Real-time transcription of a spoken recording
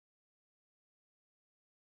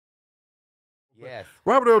Yes.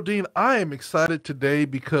 Robert Earl Dean, I am excited today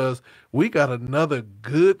because we got another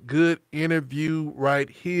good interview right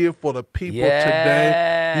here for the people today.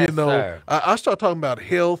 You Yes, know, sir. I start talking about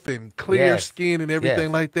health and clear Yes. skin and everything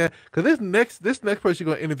Yes. like that. Because this next person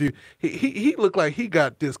you're gonna interview, he looked like he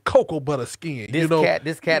got this cocoa butter skin.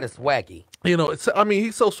 This cat is swaggy. I mean,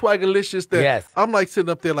 he's so swaggerlicious that Yes. I'm like sitting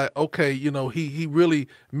up there like, okay, he really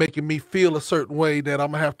making me feel a certain way that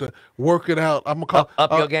I'm gonna have to work it out. I'm gonna call,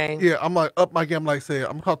 Up your game. yeah, I'm like up my game. Like say,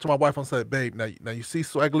 I'm gonna call to my wife and say, babe, now you see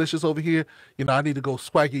swaggerlicious over here. I need to go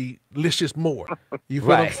swaggylicious more. You feel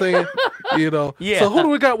what I'm Right. saying? So who Yeah. do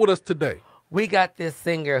we got with us today? We got this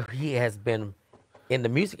singer. He has been in the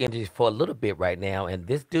music industry for a little bit right now, and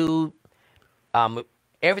this dude, um,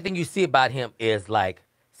 everything you see about him is like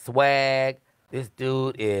swag. This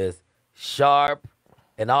dude is sharp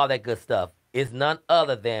and all that good stuff. Is none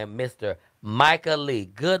other than Mr. Micah Lee.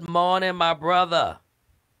 Good morning, my brother.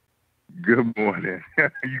 Good morning.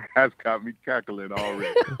 You guys got me cackling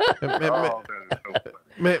already. Man, man, man, Oh, that is so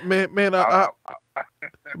funny. man, I,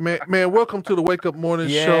 I, man, welcome to the Wake Up Morning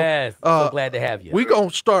Show. Yes, so Uh, glad to have you. we gonna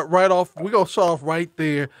start right off. We gonna start off right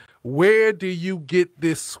there. Where do you get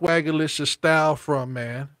this swaggerlicious style from,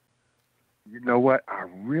 man? you know what? I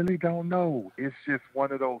really don't know. It's just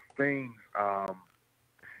one of those things.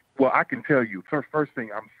 Well, I can tell you. First thing,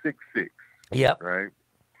 I'm 6'6", Yep. right?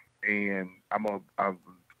 And I'm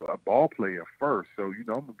a ball player first, so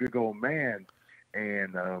I'm a big old man,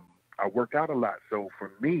 and I work out a lot. So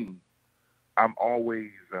for me, I'm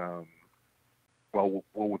always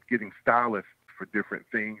with getting stylists for different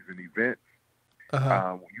things and events.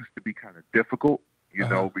 Uh-huh. Used to be kind of difficult,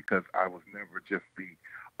 Uh-huh. because I was never just the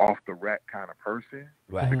off the rack kind of person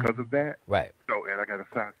Right. because of that. Right. So, and I got a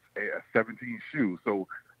 17 shoe, so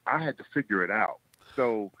I had to figure it out.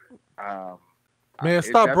 So, Man,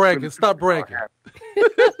 stop that's bragging. really Stop how it bragging.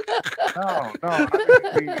 happened. No, I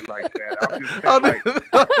didn't mean it like that. I'm just saying, like,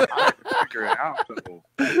 I had to figure it out, so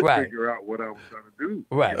Right. figure out what I was going to do.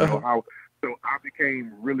 Right. How. So I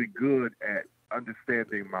became really good at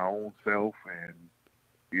understanding my own self and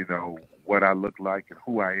what I look like and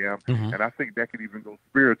who I am. Mhm. And I think that could even go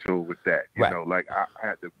spiritual with that. Right. Like I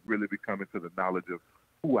had to really become into the knowledge of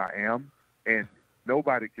who I am, and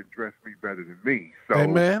nobody can dress me better than me. So,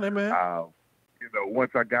 Amen, amen.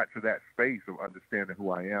 once I got to that space of understanding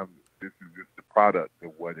who I am, this is just the product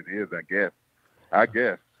of what it is, I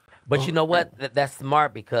guess. But you know what? That's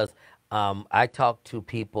smart because I talk to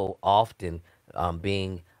people often,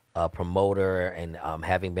 being a promoter and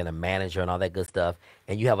having been a manager and all that good stuff.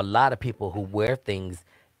 And you have a lot of people who wear things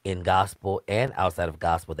in gospel and outside of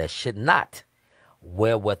gospel that should not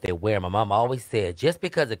wear what they wear. My mom always said, just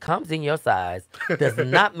because it comes in your size does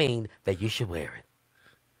not mean that you should wear it.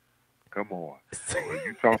 Come on. Well,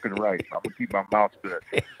 you talking right. I'm going to keep my mouth shut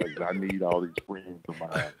because I need all these friends of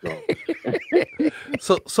mine.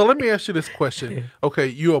 So let me ask you this question. Okay,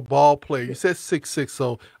 you're a ball player. You said 6'6",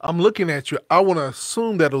 so I'm looking at you. I want to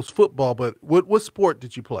assume that it was football, but what sport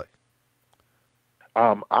did you play?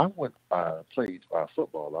 I played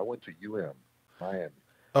football. I went to Miami.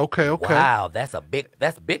 Okay. Wow, that's a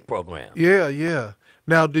big program. Yeah.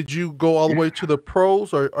 Now, did you go all the way to the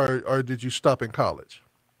pros, or did you stop in college?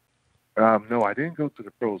 No, I didn't go to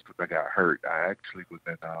the pros because I got hurt. I actually was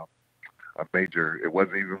in a major. It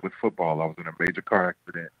wasn't even with football. I was in a major car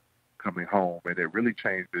accident coming home, and it really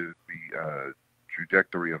changed the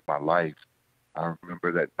trajectory of my life. I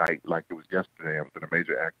remember that night like it was yesterday. I was in a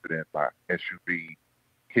major accident. My SUV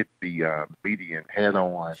hit the median head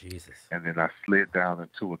on, Jesus. and then I slid down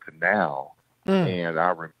into a canal. Mm. And I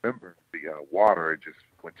remember the water. It just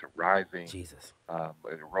went to rising. Jesus.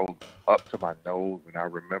 It rose up to my nose, and I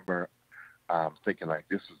remember thinking like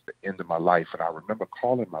this was the end of my life. And I remember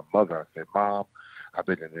calling my mother. I said, "Mom, I've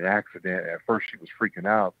been in an accident." At first, she was freaking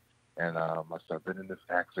out, and I said, "I've been in this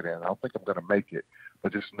accident. I don't think I'm gonna make it,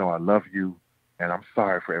 but just know I love you, and I'm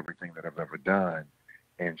sorry for everything that I've ever done."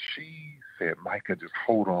 And she said, "Micah, just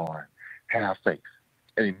hold on, have faith."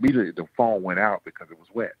 And immediately the phone went out because it was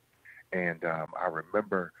wet. And I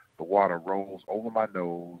remember the water rose over my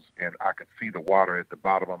nose, and I could see the water at the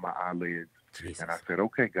bottom of my eyelids. Jesus. And I said,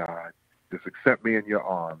 "Okay, God, just accept me in your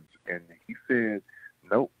arms." And he said,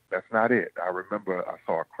 "Nope, that's not it." I remember I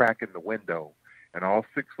saw a crack in the window, and all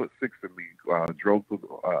 6'6" of me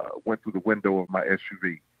went through the window of my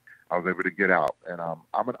SUV. I was able to get out. And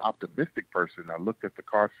I'm an optimistic person. I looked at the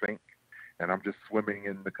car sink, and I'm just swimming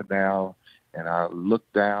in the canal, and I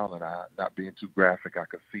looked down, and not being too graphic, I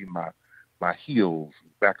could see my heels,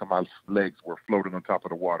 back of my legs were floating on top of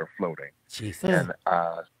the water, floating. Jesus. And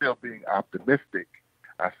still being optimistic,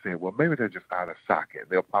 I said, well, maybe they're just out of socket.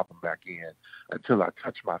 They'll pop them back in until I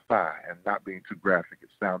touched my thigh. And not being too graphic, it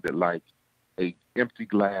sounded like a empty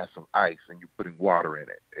glass of ice and you're putting water in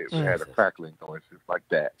it. It had a Jesus. crackling noise, just like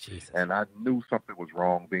that. Jesus. And I knew something was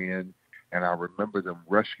wrong then. And I remember them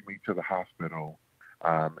rushing me to the hospital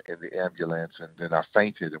in the ambulance. And then I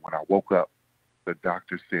fainted. And when I woke up, the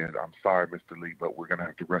doctor said, I'm sorry, Mr. Lee, but we're going to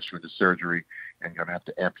have to rush you into surgery and you're going to have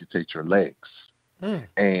to amputate your legs.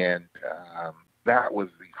 And that was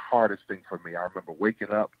the hardest thing for me. I remember waking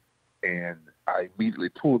up and I immediately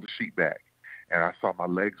pulled the sheet back and I saw my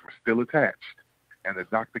legs were still attached. And the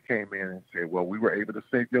doctor came in and said, well, we were able to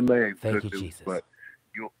save your legs, Thank good you, news, Jesus. but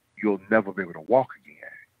you'll never be able to walk again.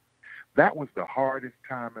 That was the hardest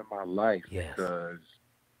time in my life because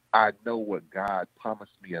I know what God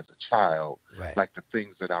promised me as a child, like the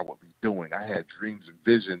things that I would be doing. I had dreams and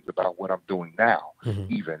visions about what I'm doing now,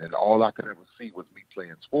 even, and all I could ever see was me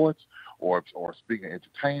playing sports or being an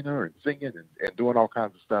entertainer and singing and doing all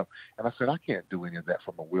kinds of stuff. And I said, I can't do any of that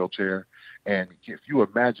from a wheelchair. And if you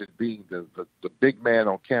imagine being the big man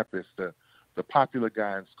on campus, the popular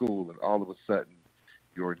guy in school, and all of a sudden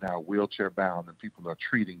you're now wheelchair bound and people are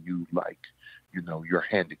treating you like, you're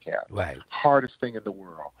handicapped. Right. Hardest thing in the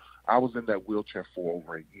world. I was in that wheelchair for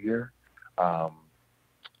over a year.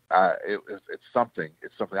 It's something.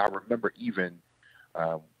 It's something. I remember even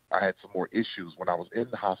I had some more issues when I was in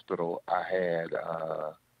the hospital. I had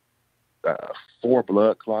 4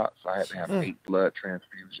 blood clots. I had to have 8 blood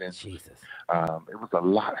transfusions. Jesus. It was a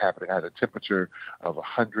lot happening. I had a temperature of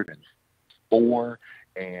 104,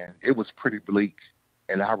 and it was pretty bleak.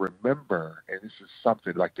 And I remember, and this is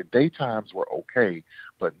something, like the daytimes were okay,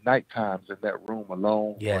 but night times in that room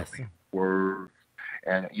alone were,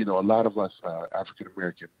 and, a lot of us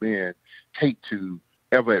African-American men hate to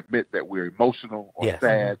ever admit that we're emotional or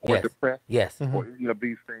sad or depressed or any of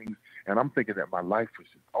these things. And I'm thinking that my life was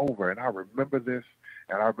just over. And I remember this,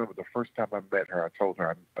 and I remember the first time I met her, I told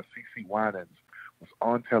her CeCe Winans was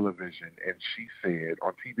on television, and she said,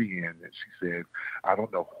 on TBN, and she said, I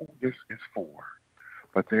don't know who this is for,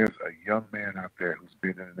 but there's a young man out there who's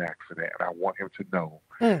been in an accident, and I want him to know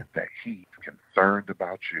that he's concerned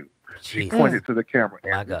about you. She pointed to the camera,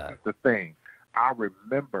 and this is the thing. I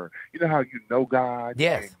remember, you know how you know God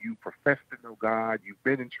and you profess to know God, you've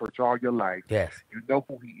been in church all your life, you know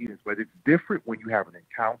who he is, but it's different when you have an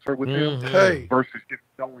encounter with him versus just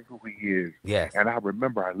knowing who he is. And I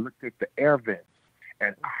remember I looked at the air vents,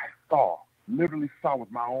 and I literally saw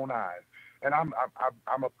with my own eyes. And I'm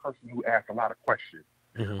a person who asks a lot of questions.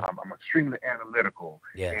 I'm extremely analytical.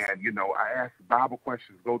 And, I ask Bible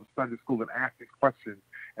questions, go to Sunday school and ask these questions.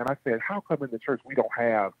 And I said, how come in the church we don't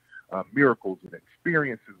have miracles and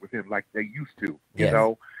experiences with him like they used to, you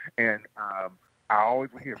know? And I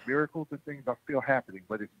always would hear miracles and things are still happening,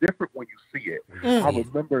 but it's different when you see it. I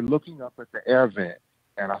remember looking up at the air vent,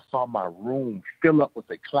 and I saw my room fill up with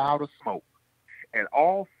a cloud of smoke. And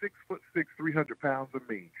all 6'6", 300 pounds of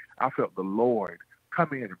me, I felt the Lord come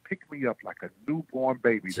in and pick me up like a newborn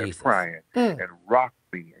baby that's crying and rock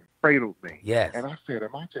me and cradled me. And I said,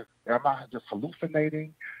 am I just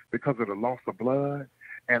hallucinating because of the loss of blood?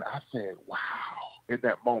 And I said, wow. In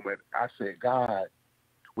that moment, I said, God,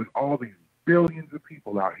 with all these billions of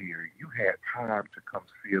people out here, you had time to come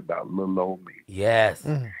see about little old me.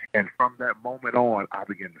 And from that moment on, I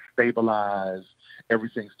began to stabilize.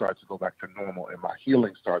 Everything started to go back to normal, and my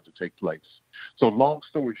healing started to take place. So long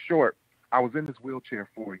story short, I was in this wheelchair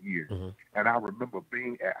for a year, and I remember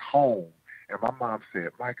being at home, and my mom said,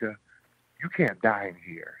 Micah, you can't die in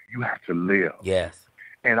here. You have to live.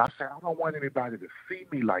 And I said, I don't want anybody to see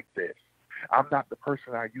me like this. I'm not the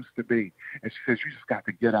person I used to be. And she says, you just got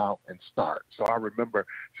to get out and start. So I remember,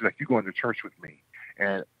 she's like, you going to church with me?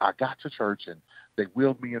 And I got to church, and they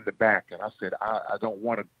wheeled me in the back. And I said, I don't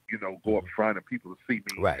want to, go up front and people to see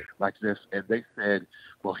me like this. And they said,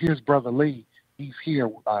 well, here's Brother Lee. He's here.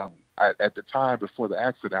 At the time before the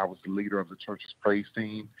accident, I was the leader of the church's praise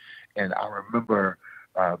team. And I remember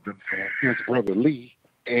them saying, here's Brother Lee.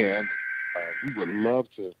 And we would love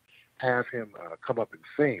to have him come up and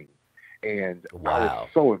sing. And I was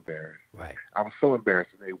so embarrassed. I was so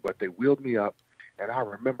embarrassed. But they wheeled me up, and I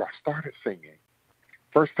remember I started singing.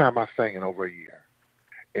 First time I sang in over a year.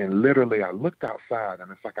 And literally I looked outside,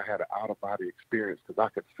 and it's like I had an out-of-body experience because I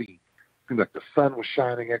could see, it seemed like the sun was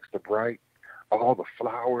shining extra bright. All the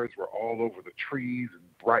flowers were all over the trees in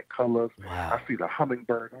bright colors. I see the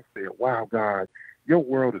hummingbird. I said, wow, God, your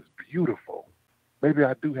world is beautiful. Maybe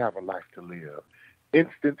I do have a life to live.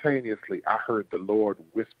 Instantaneously, I heard the Lord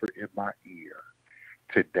whisper in my ear,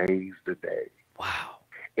 today's the day.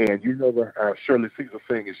 And you know the Shirley Caesar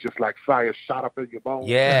thing is just like fire shot up in your bones.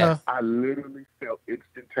 Uh-huh. Yes. I literally felt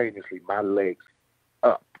instantaneously my legs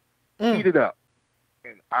up, Mm. heated up.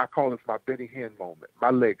 And I call this my Benny Hinn moment. My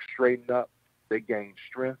legs straightened up, they gained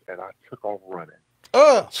strength, and I took off running. Took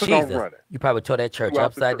off Jesus. running. You probably tore that church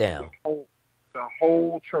Throughout the upside church. down. The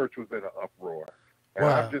whole church was in an uproar. And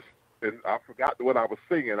Wow. and I forgot what I was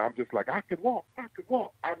singing. I'm just like, I can walk, I can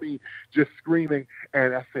walk. I mean, just screaming.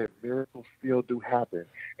 And I said, miracles still do happen.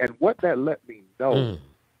 And what that let me know Mm.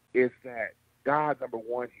 is that God, number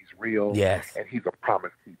one, he's real. Yes. And he's a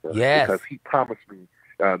promise keeper. Yes. Because he promised me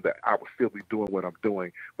that I would still be doing what I'm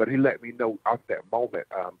doing. But he let me know at that moment.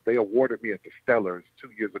 They awarded me at the Stellars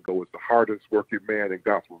 2 years ago as the hardest working man in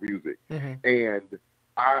gospel music. Mm-hmm. And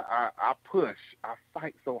I push, I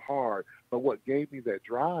fight so hard. But what gave me that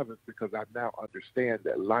drive is because I now understand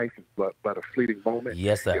that life is but a fleeting moment.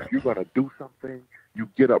 Yes, sir. If you're going to do something, you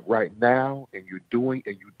get up right now and you're doing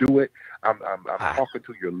and you do it. I'm talking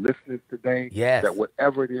to your listeners today Yes. that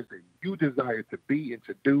whatever it is that you desire to be and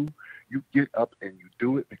to do, you get up and you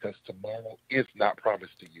do it because tomorrow is not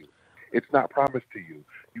promised to you. It's not promised to you.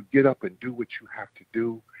 You get up and do what you have to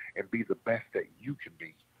do and be the best that you can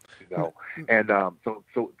be, you know. And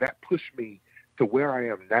so that pushed me to where I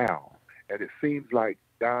am now. And it seems like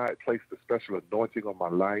God placed a special anointing on my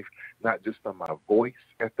life, not just on my voice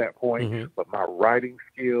at that point, but my writing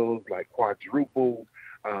skills like quadrupled.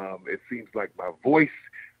 It seems like my voice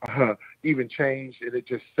even changed, and it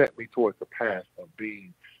just set me towards the path of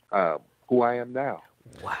being who I am now.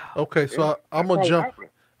 Wow. Okay, so Yeah, I'm that's gonna how it jump. happened.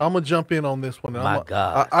 I'm gonna jump in on this one. My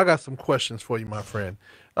God. I got some questions for you, my friend.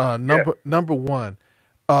 Number one.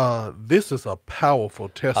 This is a powerful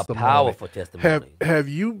testimony. A powerful testimony. Have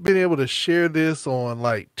you been able to share this on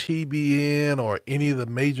like TBN or any of the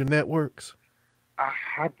major networks? I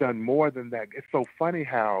have done more than that. It's so funny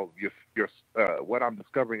how your what I'm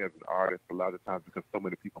discovering as an artist a lot of times, because so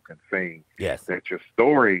many people can sing, Yes. that your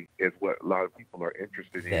story is what a lot of people are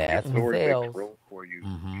interested in. That's Your story sales. makes room for you.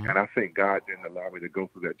 Mhm. And I think God didn't allow me to go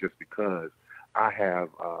through that just because I have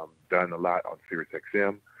done a lot on Sirius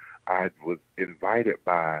XM. I was invited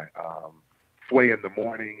by Sway in the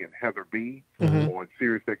Morning and Heather B on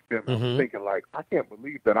Sirius XM. I'm thinking like, I can't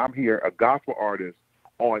believe that I'm here, a gospel artist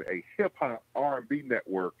on a hip hop R&B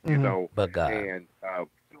network, you know, But God. and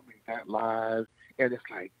filming that live. And it's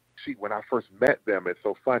like, when I first met them, it's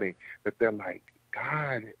so funny that they're like,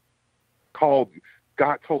 God told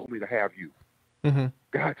me to have you.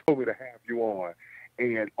 God told me to have you on,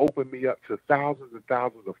 and opened me up to thousands and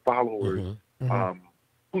thousands of followers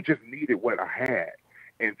who just needed what I had.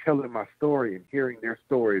 And telling my story and hearing their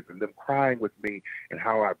stories and them crying with me and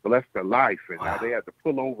how I blessed their life and how they had to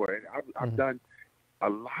pull over. And I've done a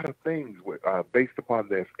lot of things based upon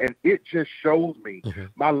this. And it just shows me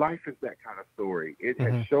my life is that kind of story. It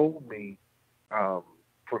has shown me,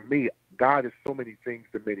 for me, God is so many things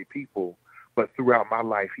to many people, but throughout my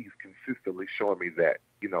life, he's consistently showing me that,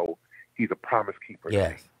 you know, he's a promise keeper to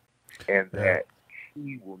me, and that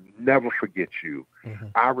he will never forget you.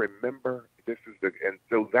 I remember and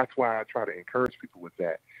so that's why I try to encourage people with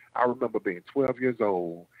that. I remember being 12 years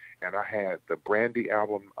old, and I had the Brandy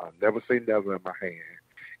album, Never Say Never, in my hand,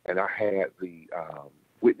 and I had the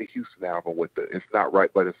Whitney Houston album with the It's Not Right,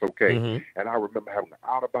 But It's Okay. And I remember having an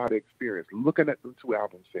out-of-body experience, looking at the two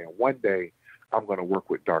albums, saying, one day I'm going to work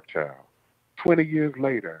with Darkchild. 20 years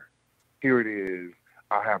later, here it is.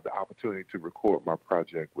 I have the opportunity to record my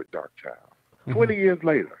project with Darkchild. 20 years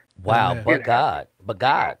later. Wow, Amen. but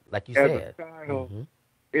God, like you As said. a child,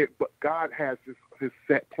 but God has his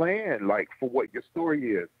set plan, like, for what your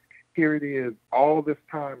story is. Here it is. All this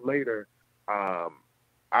time later,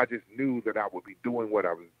 I just knew that I would be doing what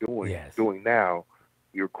I was doing now.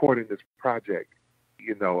 You're recording this project.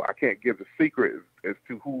 You know, I can't give the secret as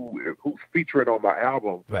to who's featured on my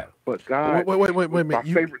album. Right. But God, wait a minute. my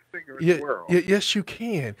favorite singer in the world. Yes, you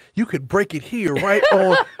can. You could break it here, right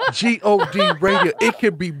on God Radio. It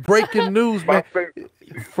could be breaking news, man.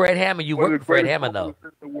 Fred Hammond, you work with Fred Hammond, though.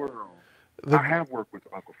 In the world. I have worked with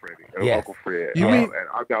Uncle Freddie. Yes. Uncle Fred. You mean, and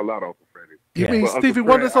I've got a lot of Uncle Freddie. You mean But Stevie Uncle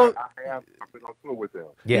Wonder's Fred, on? I've been on tour with them.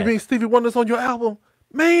 Yes. You mean Stevie Wonder's on your album?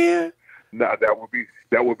 Man. No,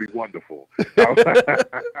 that would be wonderful.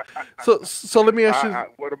 So let me ask you.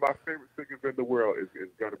 One of my favorite singers in the world is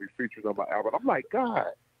going to be featured on my album. I'm like, God,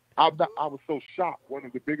 I was so shocked. One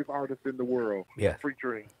of the biggest artists in the world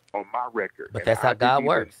featuring on my record. But that's how God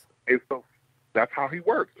works. So that's how he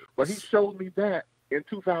works. But he showed me that in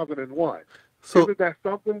 2001. So isn't that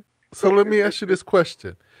something? So let me ask you this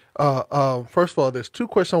question. First of all, there's two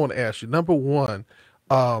questions I want to ask you. Number one,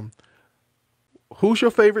 who's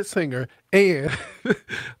your favorite singer? And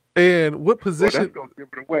And what Well, that's position? gonna give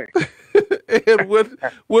it away. And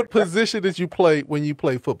what position did you play when you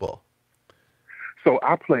played football? So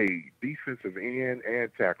I played defensive end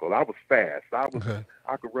and tackle. I was fast. Okay.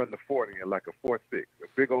 I could run the 40 in like a 4.6. A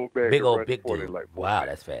big old man Big could old run the big 40 in dude. like Wow, 4.6.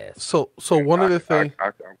 that's fast. So And one of the things I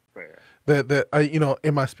was fast. that I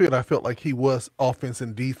in my spirit I felt like he was offense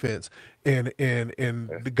and defense, and Yeah.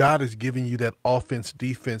 the God is giving you that offense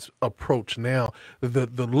defense approach now. The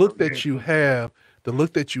look that you have,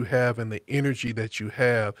 and the energy that you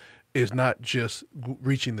have is not just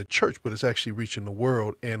reaching the church, but it's actually reaching the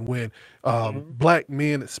world. And when Mm-hmm. black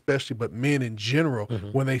men, especially, but men in general,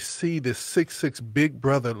 Hmm. when they see this 6'6" big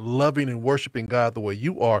brother loving and worshiping God the way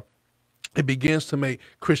you are, it begins to make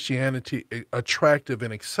Christianity attractive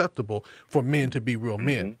and acceptable for men to be real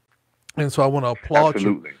men. Mm-hmm. And so I want to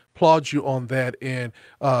Absolutely. applaud you on that. And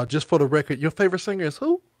just for the record, your favorite singer is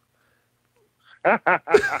who? Now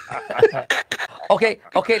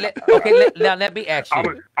let me ask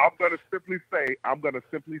you. I'm gonna simply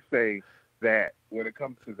say that when it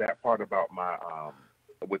comes to that part about my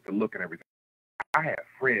with the look and everything, I have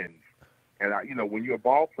friends, and when you're a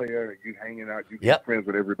ball player and you hanging out, you get Yep. friends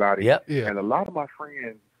with everybody, Yep. Yeah. and a lot of my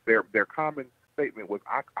friends, their common statement was,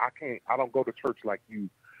 I don't go to church like you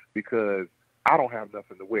because I don't have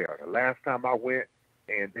nothing to wear. The last time I went,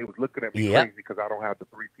 and they was looking at me Yep. crazy because I don't have the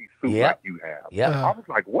 3-piece suit Yep. like you have. Yep. I was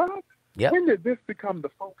like, what? Yep. When did this become the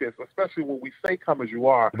focus? Especially when we say "come as you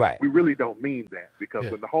are," Right. we really don't mean that, because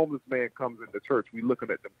Yeah. when the homeless man comes into church, we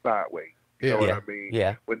looking at them sideways. You know Yeah. what I mean?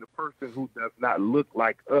 Yeah. When the person who does not look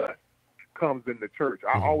like us comes into church,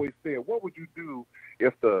 I Mhm. always said, what would you do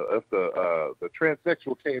if the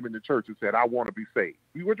transsexual came into church and said, "I want to be saved"?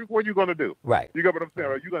 What are you going to do? Right. You get what I'm saying?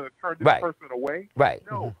 Are you going to turn this Right. person away? Right.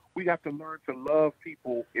 No, we have to learn to love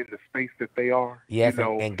people in the space that they are. Yes,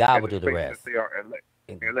 and God will do the space rest. that they are,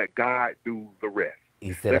 and let God do the rest.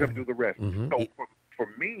 He said, Let him do the rest. Mhm. So for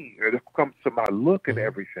me, when it comes to my look and Mhm.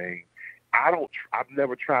 everything, I've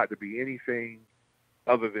never tried to be anything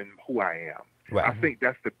other than who I am. Right. I think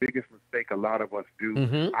that's the biggest mistake a lot of us do.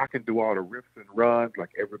 Mhm. I can do all the riffs and runs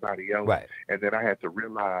like everybody else. Right. And then I had to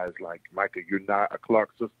realize, like, Micah, you're not a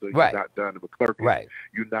Clark sister. Right. You're not Donna McClurkin. Right.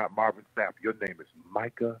 You're not Marvin Sapp. Your name is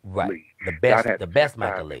Micah Right. Lee. The God best. had The to best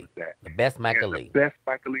chastise Micah me Lee. with that. The best Micah And Lee. the best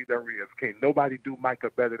Micah Lee there is. Can't nobody do Micah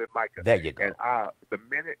better than Micah. There you go. And the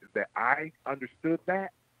minute that I understood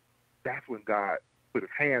that, that's when God put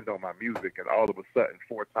his hand on my music, and all of a sudden,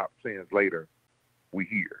 4 top 10s later, we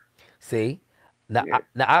here. See, now, Yeah.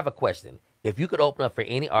 now I have a question. If you could open up for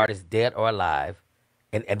any artist, dead or alive,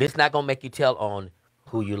 and this is not gonna make you tell on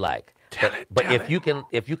who you like, but if you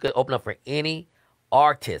could open up for any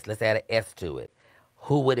artist, let's add an S to it,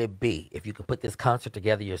 who would it be? If you could put this concert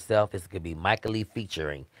together yourself, this could be Michael Lee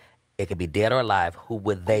featuring. It could be dead or alive. Who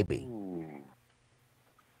would they be? Ooh.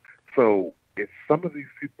 So if some of these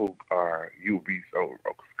people are UBs or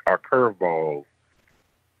are curveballs,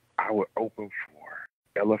 I would open for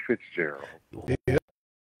Ella Fitzgerald. Yeah.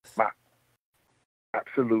 My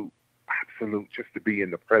absolute, just to be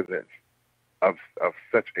in the presence of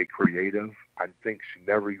such a creative. I think she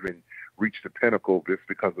never even reached the pinnacle just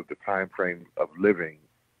because of the time frame of living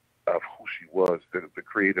of who she was. The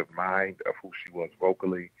creative mind of who she was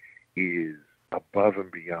vocally is above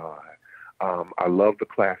and beyond. I love the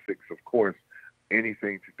classics, of course.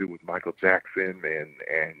 Anything to do with Michael Jackson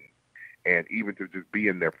and even to just be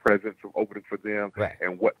in their presence of opening for them, Right.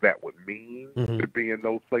 and what that would mean Mhm. to be in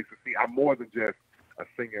those places. See, I'm more than just a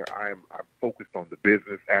singer. I'm focused on the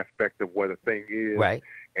business aspect of what a thing is, Right.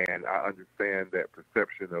 and I understand that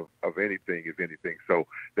perception of anything is anything. So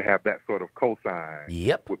to have that sort of cosign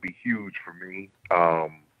Yep. would be huge for me.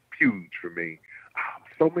 Huge for me.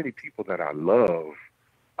 So many people that I love.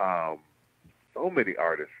 So many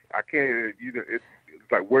artists. I can't. It's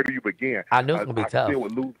like, where do you begin? I know it's gonna be I tough. still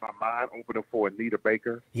would lose my mind opening for Anita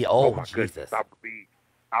Baker. Yeah. Oh Oh, my Jesus. goodness,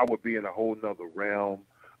 I would be in a whole nother realm.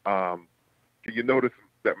 Can you notice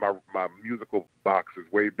that my musical box is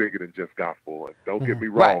way bigger than just gospel? And don't get me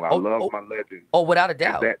wrong, Right. I love my legends Oh, without a in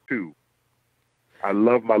doubt. that too. I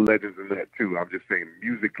love my legends in that too. I'm just saying,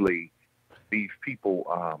 musically, these people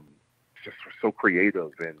just were so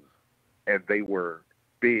creative, and they were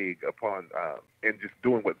big upon and just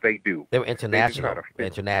doing what they do. They were They just international. try to fit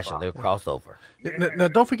International. They were crossover. Now,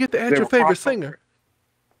 don't forget to add They your were favorite crossover. singer.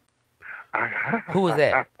 Who was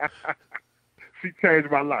that? She changed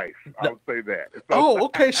my life. I would say that. So, Oh,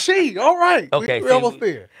 okay, she. All right. Okay, we see, almost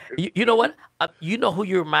there. You know what? You know who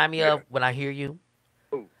you remind me of when I hear you?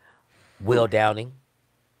 Who? Will Downing.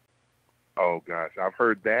 Oh gosh, I've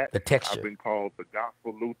heard that. The I've texture. been called the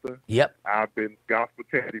Gospel Luther. Yep. I've been Gospel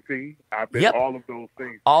Teddy P. I've been Yep. all of those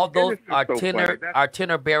things, All and those it's just so funny. That's are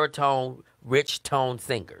tenor baritone, rich tone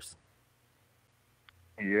singers.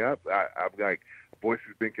 yep. I've like voice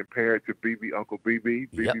has been compared to BB Uncle Yep.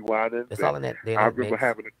 BB Winans, It's and all in that in I that remember mix.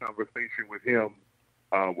 having a conversation with him.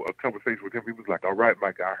 A conversation with him. He was like, "All right,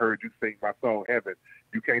 Micah, I heard you sing my song Heaven.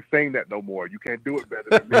 You can't sing that no more. You can't do it better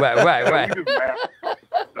than me." Right, right, So right. we just laughed and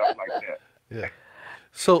stuff like that. Yeah.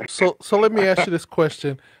 So let me ask you this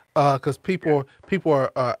question, because people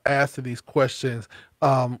are asking these questions.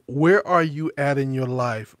 Where are you at in your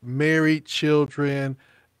life? Married, children,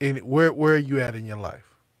 and where are you at in your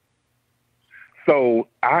life? So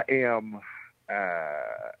I am.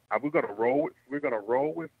 We're gonna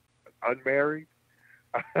roll with unmarried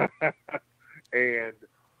and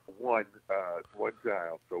one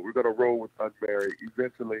child. So we're gonna roll with unmarried.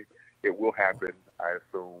 Eventually, it will happen. I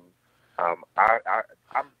assume.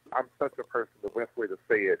 I'm such a person. The best way to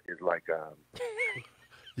say it is like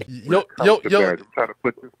when Yo it comes yo to yo. marriage. I'm trying to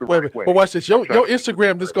put this the Wait a right minute. way. But watch this. I'm Your trying to put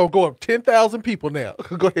Instagram this just gonna go up 10,000 people now.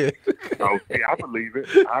 Go ahead. Oh, see, I believe it.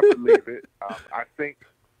 I believe it. I think,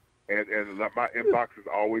 and my inbox is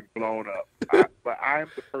always blown up. But I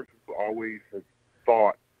am the person who always has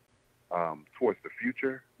thought towards the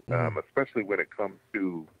future, especially when it comes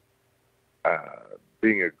to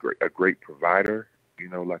being a great provider. You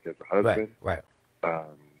know, like as a Right, husband, right.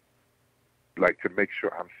 um, like to make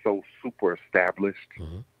sure I'm so super established.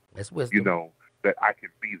 That's You wisdom. know, that I can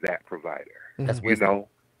be that provider. That's You wisdom. know,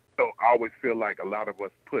 so I always feel like a lot of us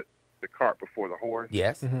put the cart before the horse.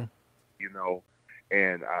 Yes. You know,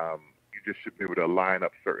 and you just should be able to line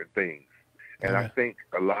up certain things. And I think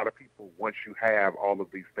a lot of people, once you have all of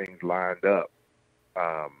these things lined up,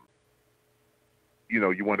 um, you know,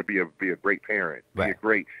 you want to be a great parent, be a Right.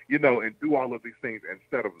 great, you know, and do all of these things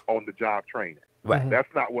instead of on the job training. Right. That's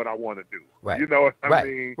not what I want to do. Right. You know what I Right.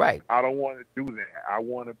 mean? Right. I don't want to do that. I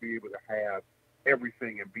want to be able to have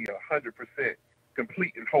everything and be 100%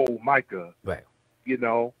 complete and whole Micah. Right. You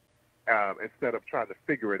know, instead of trying to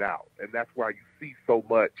figure it out. And that's why you see so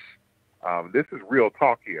much. This is real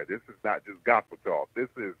talk here. This is not just gospel talk. This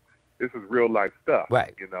is real life stuff.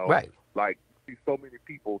 Right. You know, Right. like you see so many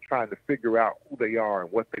people trying to figure out who they are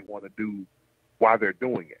and what they want to do while they're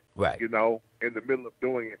doing it. Right. You know, in the middle of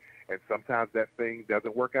doing it, and sometimes that thing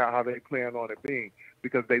doesn't work out how they plan on it being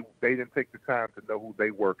because they didn't take the time to know who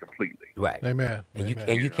they were completely. Right. Amen. And you Amen.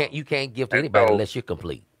 and you can't give to And anybody so- unless you're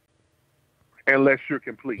complete. Unless you're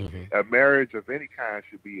complete. Mhm. A marriage of any kind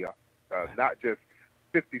should be not just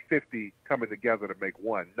 50-50 coming together to make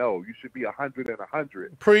one. No, you should be 100 and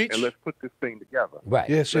 100. Preach. And let's put this thing together. Right.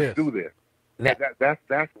 Yes, Let's yes. do this. Now,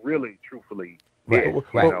 That's really, truthfully, Right, it.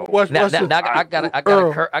 right. You know? Watch now, this. I got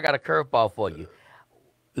Earl. I got a curveball for you.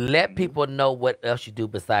 Let people know what else you do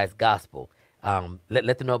besides gospel.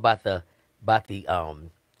 Let them know about the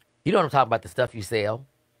you know what I'm talking about, the stuff you sell.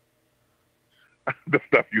 The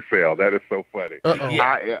stuff you sell. That is so funny. Uh-oh.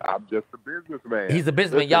 Yeah. I'm just a businessman. He's a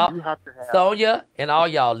businessman, Listen, y'all. You have to have, Sonia and all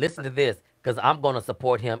y'all, listen to this because I'm going to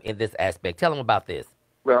support him in this aspect. Tell him about this.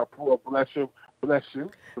 well, bless you, bless you,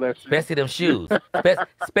 bless you. Especially them shoes.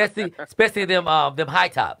 especially them high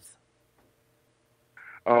tops.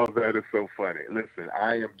 Oh, that is so funny. Listen,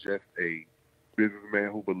 I am just a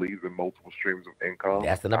businessman who believes in multiple streams of income.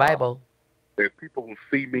 That's in the Bible. That people will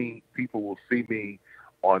see me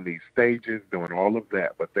on these stages doing all of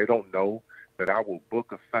that, but they don't know that I will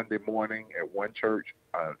book a Sunday morning at one church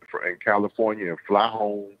in California and fly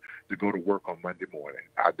home to go to work on Monday morning.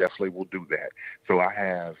 I definitely will do that. So I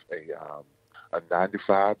have a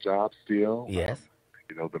 9-to-5 job still. Yes.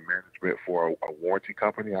 You know, the management for a warranty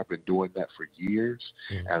company. I've been doing that for years.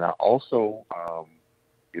 Mhm. And I also,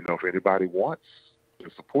 you know, if anybody wants to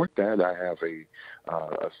support that, I have a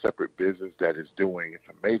separate business that is doing, it's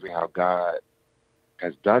amazing how God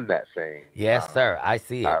has done that thing. Yes, sir. I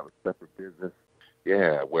see I it. have a separate business,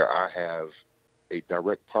 yeah, where I have a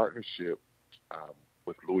direct partnership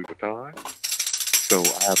with Louis Vuitton. So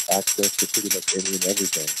I have access to pretty much any and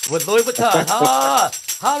everything. With Louis Vuitton. Ah,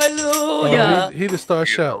 hallelujah. He just started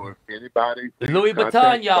You know, shouting. if anybody Louis contact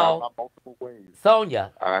Vuitton, me y'all. by my multiple ways,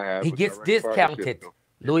 Sonia, I have he a gets direct discounted. partnership. So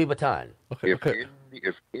Louis Vuitton. Okay.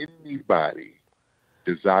 if anybody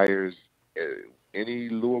desires any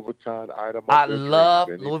Louis Vuitton item, I of their love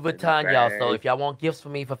dreams, Louis any Vuitton, y'all. So bag, if y'all want gifts for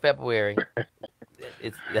me for February,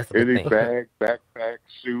 that's a good any thing. bag, backpack,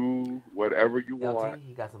 shoe, whatever you want, LT,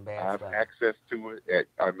 he got some I bad have stuff. access to it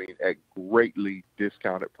at greatly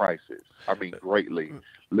discounted prices. I mean, greatly,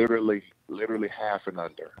 literally literally half and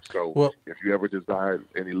under. So Well, if you ever desire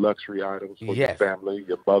any luxury items for your Yes. family,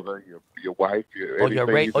 your mother, your wife, anything you Or your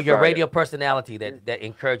desire, radio personality that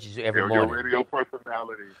encourages you every your morning. radio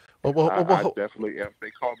personality, well, well, well, I well, definitely am.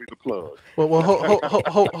 They call me the plug.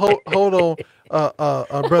 hold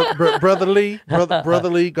on, brother Lee, brother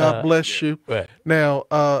Lee, God bless Yeah. you. Right. Now,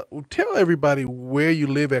 tell everybody where you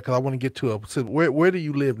live at, because I want to get to a. So where do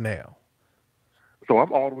you live now? So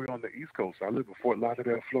I'm all the way on the East Coast. I live in Fort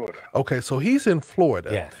Lauderdale, Florida. Okay, so he's in Florida.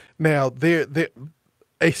 Yes. Now,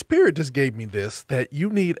 a spirit just gave me this, that you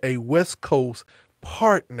need a West Coast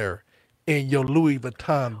partner in your Louis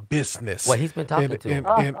Vuitton business. Well, he's been talking to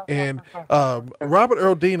him. Robert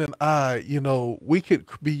Earl Dean and I, we could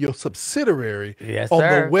be your subsidiary Yes, on the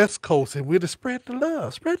sir. West Coast, and we'll just spread the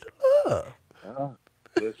love,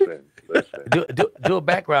 Listen. Do a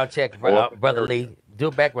background check, North brother America. Lee. Do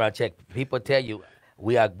a background check. People tell you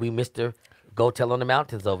we Mr. Go Tell on the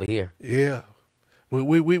Mountains over here. Yeah.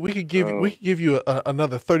 We could give you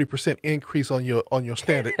another 30% increase on your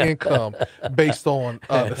standard income based on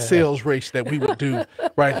the sales rates that we would do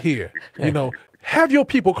right here. Have your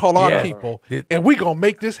people call our Yeah. people, and we gonna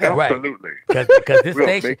make this happen. Right. Absolutely. Because this We'll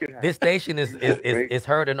station make it happen. this station is We will make- is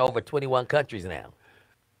heard in over 21 countries now.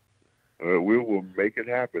 We will make it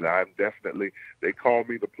happen. They call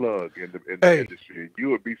me the plug in the Hey. industry. And you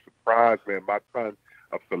would be surprised, man. My ton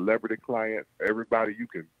of celebrity clients, everybody you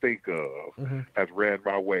can think of has ran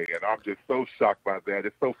my way. And I'm just so shocked by that.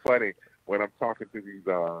 It's so funny when I'm talking to these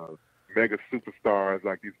mega superstars,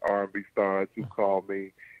 like these R&B stars who call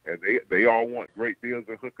me, and they all want great deals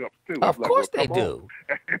and hookups too. Of I'm like, course well, they come do.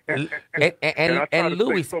 on. And I try to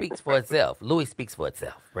Louis stay so speaks for itself. Louis speaks for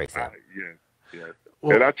itself. For itself. Yes.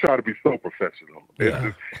 Well- And I try to be so professional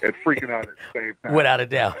Yeah. and freaking out at the same time. Without a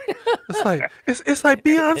doubt. It's like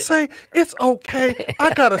Beyonce. It's okay.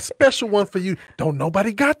 I got a special one for you. Don't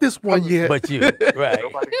nobody got this one yet. But you. Right.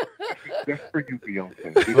 Nobody, that's for you,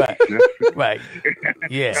 Beyonce. This is Right. just for you. Right.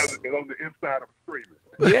 Yes. And on the inside, I'm screaming.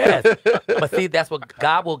 Yes. But see, that's what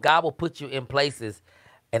God will put you in places,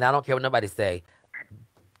 and I don't care what nobody say.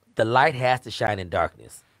 The light has to shine in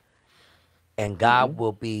darkness. And God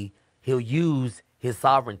he'll use his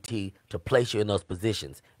sovereignty to place you in those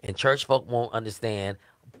positions. And church folk won't understand,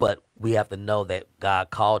 but we have to know that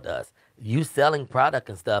God called us. You selling product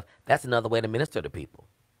and stuff, that's another way to minister to people.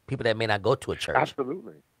 People that may not go to a church.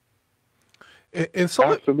 Absolutely. And so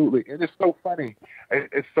Absolutely. And it's so funny.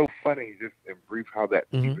 It's so funny, just in brief, how that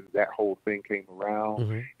Mhm. even that whole thing came around.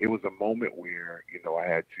 Mhm. It was a moment where, I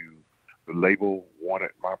had to, the label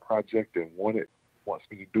wanted my project and wants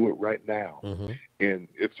me to do it right now. Mhm. And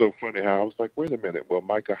it's so funny how I was like, wait a minute. Well,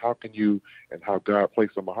 Micah, how can you, and how God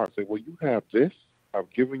placed on my heart, say, well, you have this. I've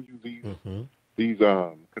given you these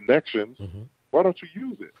connections. Mhm. Why don't you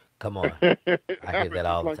use it? Come on. I hear Happens that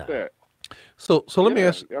all the like time. that. so let me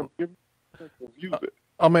ask. I've given you connections, use it.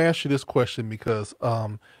 I'm gonna ask you this question because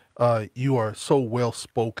you are so well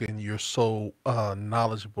spoken. You're so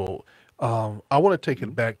knowledgeable. I want to take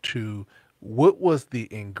it back to what was the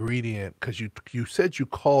ingredient, because you said you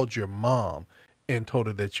called your mom and told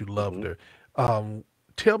her that you loved her.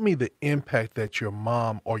 Tell me the impact that your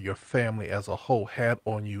mom or your family as a whole had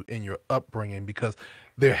on you in your upbringing, because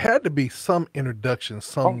there had to be some introduction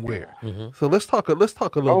somewhere. Mhm. So let's talk a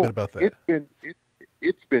little bit about that.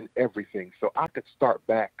 It's been everything. So I could start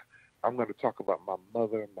back. I'm going to talk about my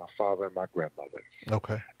mother, my father, and my grandmother,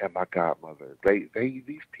 Okay. and my godmother. These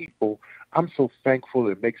people. I'm so thankful.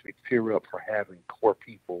 It makes me tear up for having core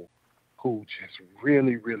people who just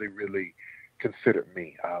really, really, really considered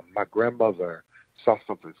me. My grandmother saw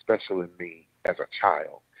something special in me as a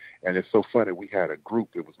child, and it's so funny. We had a group.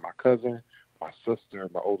 It was my cousin, my sister,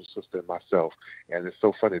 my older sister, and myself. And it's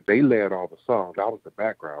so funny. They led all the songs. I was the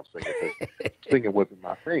background singer because singing wasn't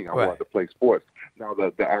my thing. I wanted to play sports. Now,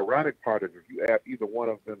 the ironic part is if you ask either one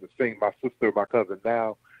of them to sing, my sister or my cousin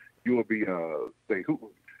now, you will be say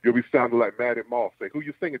who. You'll be sounding like Maddie Moss. Say, who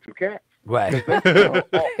you singing to, Cat? Right.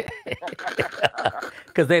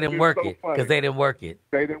 Because they didn't work it. Because they didn't work it.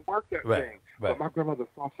 They didn't work that Right, thing. right. But my grandmother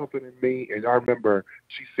saw something in me, and I remember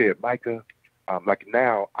she said, Micah, like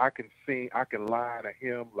now I can sing, I can line a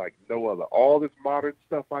hymn like no other. All this modern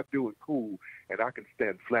stuff I do is cool, and I can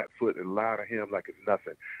stand flat foot and line a hymn like it's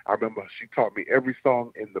nothing. I remember she taught me every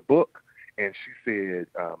song in the book, and she said,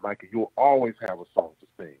 Micah, you'll always have a song to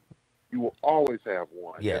sing. You will always have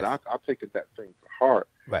one. Yes. And I've taken that thing to heart.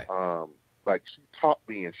 Right. Like she taught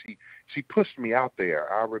me and she pushed me out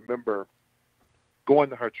there. I remember going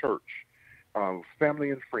to her church, family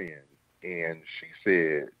and friends, and she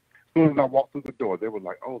said, as soon as I walked through the door, they were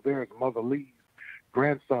like, oh, there's Mother Lee's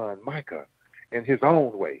grandson, Micah, in his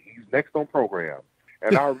own way. He's next on program.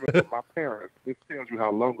 And I remember my parents, this tells you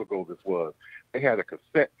how long ago this was. They had a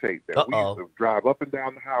cassette tape that we used to drive up and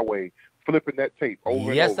down the highway, flipping that tape over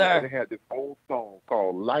and Yes, over. sir. And it had this old song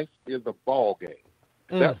called Life is a Ball Game.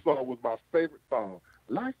 That song was my favorite song.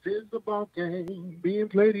 Life is a ball game being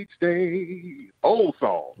played each day. Old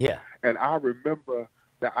song. Yeah. And I remember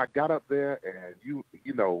that I got up there and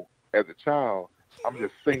you know, as a child, I'm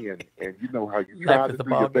just singing, and you know how you try to do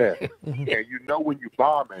your best. And you know when you're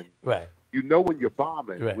bombing. Right. You know when you're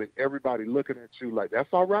bombing, Right. when everybody looking at you like, that's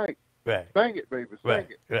all right. Right. Sing it, baby, sing Right.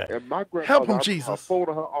 it. Right. And my Help grandmother, him, I Jesus.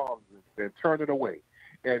 folded her arms and turn it away.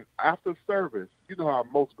 And after service, you know how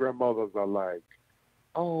most grandmothers are like,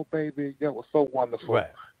 oh, baby, that was so wonderful.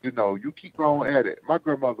 Right. You know, you keep going at it. My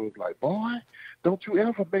grandmother was like, boy, don't you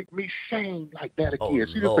ever make me shame like that again.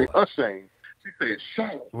 She didn't say ashamed. She said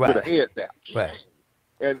shame with her head down. Right.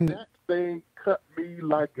 And that thing cut me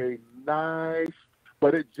like a knife,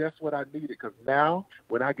 but it's just what I needed. Because now,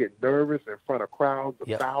 when I get nervous in front of crowds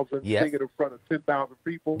of thousands, singing in front of 10,000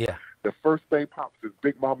 people, the first thing pops is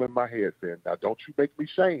Big Mama in my head saying, now, don't you make me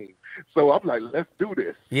shame. So I'm like, let's do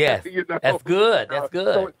this. Yes. You know? That's good. That's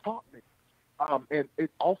good. So it taught me. And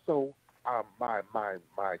it also, my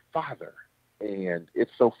father, and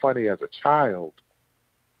it's so funny as a child,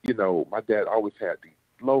 you know, my dad always had these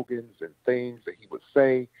slogans and things that he would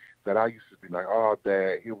say that I used to be like, oh,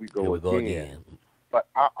 Dad, here we go again. But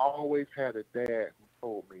I always had a dad who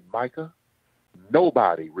told me, Micah,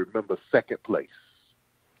 nobody remembers second place.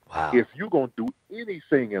 Wow. If you're going to do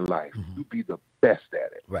anything in life, you be the best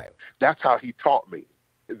at it. Right. That's how he taught me.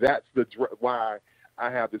 That's why I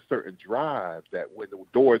have this certain drive that when the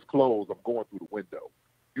doors close, I'm going through the window.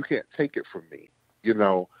 You can't take it from me, you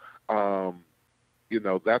know. You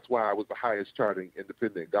know, that's why I was the highest charting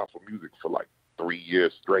independent gospel music for like 3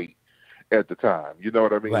 years straight at the time. You know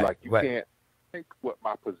what I mean? Right, like you can't take what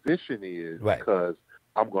my position is Right. because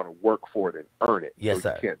I'm going to work for it and earn it. Yes, so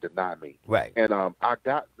sir. You can't deny me. Right. And I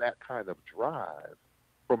got that kind of drive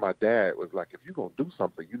from my dad. It was like, if you're going to do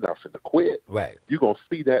something, you're not finna quit. Right. You're going to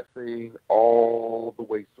see that thing all the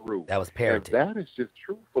way through. That was parenting. And that is just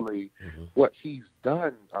truthfully what he's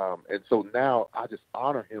done. And so now I just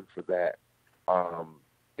honor him for that.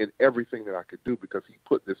 In everything that I could do, because he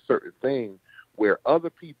put this certain thing where other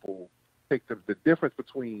people take them. The difference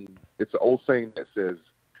between, it's an old saying that says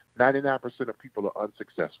 99% of people are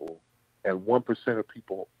unsuccessful and 1% of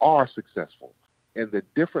people are successful. And the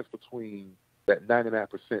difference between that 99%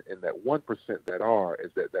 and that 1% that are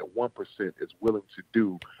is that 1% is willing to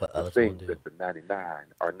do the things that the 99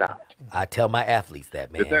 are not. I tell my athletes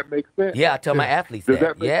that, man. Does that make sense? Yeah, I tell my athletes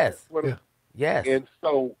that. Yes. Yes. And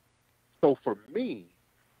so for me,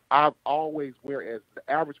 I've always, whereas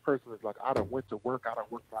the average person is like, I done went to work, I done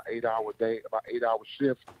worked my 8-hour day, my 8-hour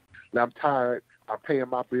shift, and I'm tired, I'm paying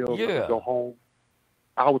my bills, I can go home.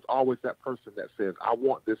 I was always that person that says, I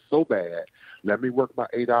want this so bad, let me work my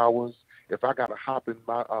 8 hours. If I got to hop in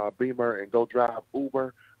my Beamer and go drive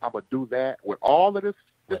Uber, I'm going to do that. With all of this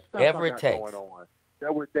stuff I got going on,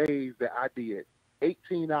 there were days that I did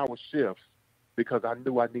 18-hour shifts because I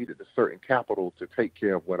knew I needed a certain capital to take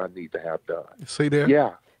care of what I need to have done. See there?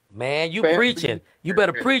 Yeah. Man, you preaching. You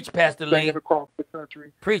better preach, Pastor Lee. Singing across the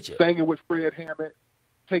country. Preach it. Singing with Fred Hammond,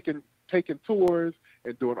 taking tours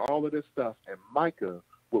and doing all of this stuff. And Micah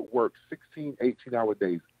would work 16, 18-hour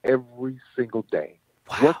days every single day.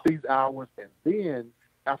 Wow. Work these hours, and then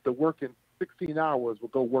after working 16 hours,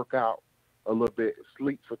 would go work out a little bit,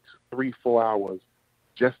 sleep for 3-4 hours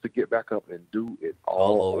just to get back up and do it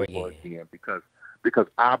all over again because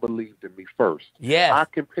I believed in me first. Yes. I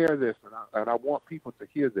compare this, and I want people to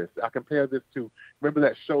hear this. I compare this to, remember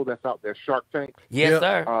that show that's out there, Shark Tank? Yes,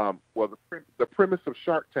 sir. Well, the premise of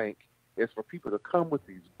Shark Tank is for people to come with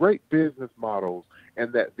these great business models,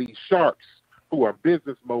 and that these sharks who are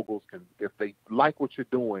business moguls can, if they like what you're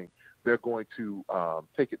doing, they're going to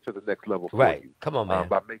take it to the next level for you. Come on, man.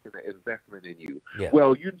 By making an investment in you. Yeah.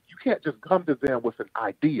 Well, you can't just come to them with an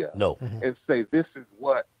idea and say, this is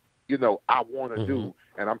what, you know, I want to do,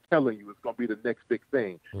 and I'm telling you it's going to be the next big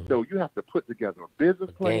thing. So you have to put together a business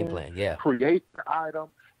plan, game plan, create the item,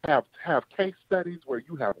 have case studies where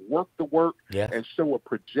you have worked the work and show a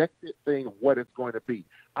projected thing of what it's going to be.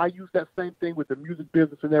 I use that same thing with the music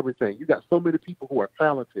business and everything. You got so many people who are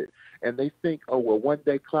talented, and they think, oh, well, one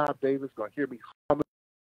day Clive Davis is going to hear me humming.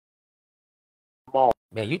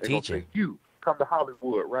 Man, you teaching. You come to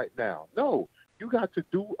Hollywood right now. No, you got to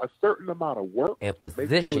do a certain amount of work. And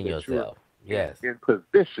position yourself. Yes. In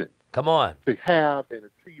position. Come on. To have and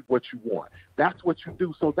achieve what you want. That's what you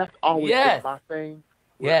do. So that's always been my thing.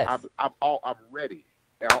 Yes. I'm ready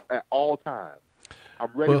at all times. I'm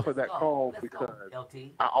ready Well, for that call because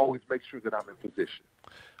LT. I always make sure that I'm in position.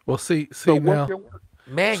 well, So see what's now. your work?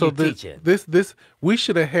 Man, So you teaching. this we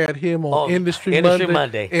should have had him on Oh, Industry Industry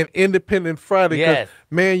Monday Monday. and Independent Friday because Yes.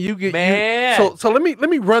 man, you get you. Man. So let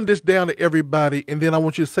me run this down to everybody, and then I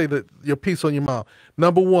want you to say that your piece on your mom.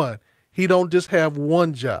 Number one, he don't just have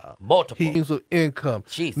one job. He Multiple. means of income.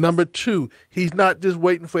 Jesus. Number two, he's not just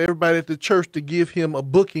waiting for everybody at the church to give him a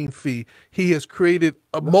booking fee. He has created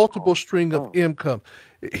a multiple No, string of no. income.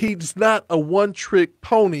 He's not a one-trick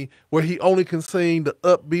pony where he only can sing the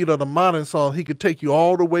upbeat or the modern song. He could take you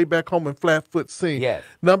all the way back home and flat-foot sing. Yes.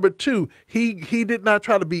 Number two, he did not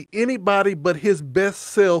try to be anybody but his best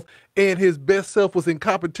self, and his best self was in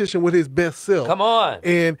competition with his best self. Come on.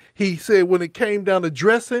 And he said when it came down to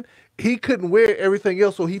dressing, he couldn't wear everything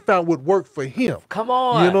else, so he found what worked for him. Come You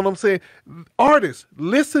know what on. I'm saying? Artists,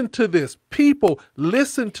 listen to this. People,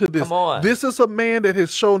 listen to this. Come on. This is a man that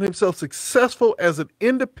has shown himself successful as an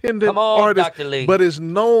independent Come on, artist, Dr. Lee. but is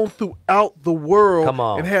known throughout the world Come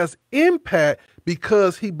on. and has impact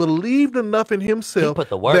because he believed enough in himself put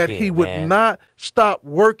the work that in, he would man. not stop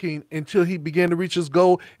working until he began to reach his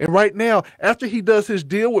goal. And right now, after he does his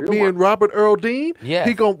deal with me and Robert Earl Dean, Yes.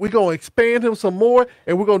 we're gonna expand him some more,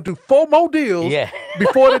 and we're gonna do 4 more deals Yeah.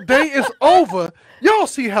 before the day is over. Y'all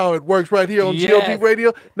see how it works right here on GOT Yes.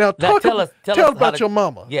 Radio. Now, Now tell us us how about to- your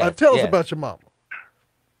mama. Yes, Tell us yes. about your mama.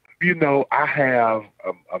 You know, I have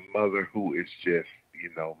a mother who is just,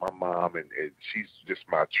 my mom, and she's just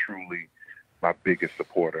my biggest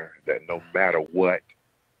supporter. That no matter what,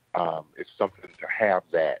 it's something to have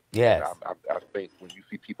that. Yes. And I think when you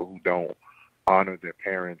see people who don't honor their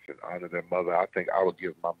parents and honor their mother, I think I would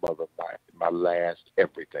give my mother my last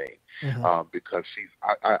everything, because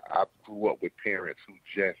I grew up with parents who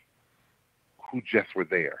just were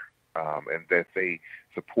there, and that they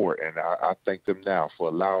support. And I thank them now for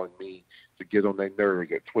allowing me to get on their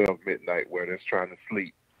nerves at 12 midnight where they're trying to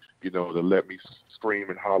sleep, to let me scream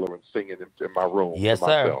and holler and sing in my room Yes, to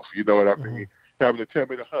sir. myself. You know what I mean? Having to tell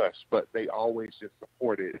me to hush, but they always just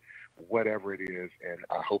supported whatever it is, and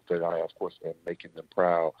I hope that I, of course, am making them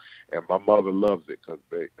proud. And my mother loves it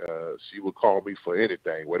because she will call me for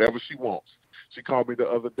anything, whatever she wants. She called me the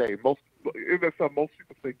other day. Most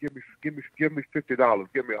people say, give me $50,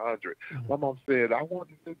 give me $100. My mom said, I want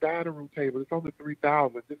the dining room table. It's only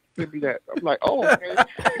 $3,000. Just give me that. I'm like, oh, okay.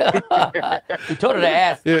 You told her to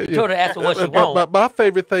ask. Yeah, You told her to ask for what she But wants. my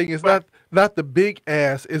favorite thing is not the big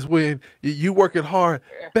ass, is when you working hard.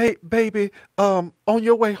 Baby, on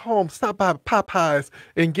your way home, stop by Popeyes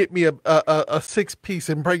and get me a 6-piece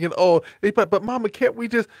and bring it all. But mama, can't we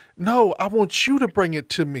just, no, I want you to bring it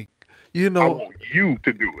to me. I want you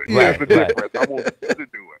to do it. Right, That's the difference. I want you to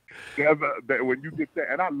do it. That when you get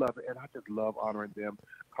that, and I love it, and I just love honoring them.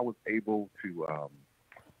 I was able to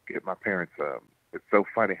get my parents. It's so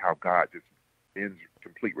funny how God just ends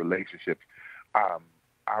complete relationships. I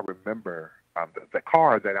remember the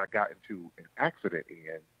car that I got into an accident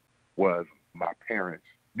in was my parents'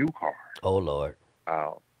 new car. Oh, Lord.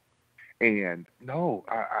 And no,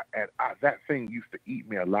 that thing used to eat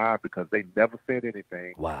me alive because they never said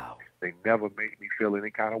anything. Wow. They never made me feel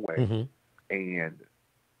any kind of way. Mm-hmm. And,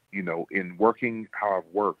 in working how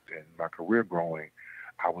I've worked and my career growing,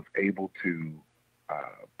 I was able to,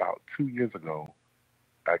 about 2 years ago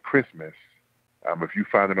at Christmas, if you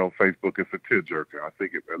find it on Facebook, it's a tearjerker. I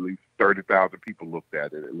think at least 30,000 people looked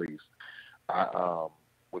at it at least. I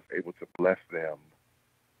was able to bless them,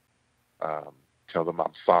 tell them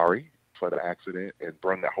I'm sorry for the accident, and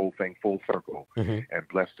bring that whole thing full circle, and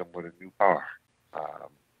bless them with a new car,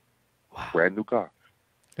 brand new car.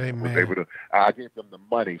 Amen. I gave them the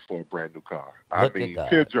money for a brand new car. Look at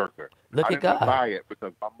God. Tearjerker. Look I at didn't God. buy it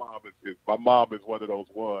because my mom is one of those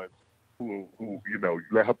ones who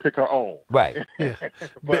let her pick her own. Right. Yeah.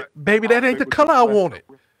 But Baby, that ain't the color I wanted.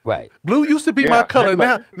 Right. Blue used to be my color.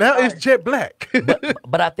 Now it's jet black.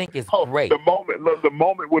 But I think it's great. The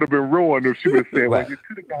moment would have been ruined if she would have said, "Well, you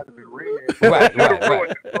could have got it in red."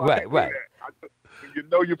 Right. You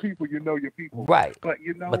know your people. You know your people. Right. But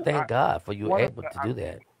thank God for you able to do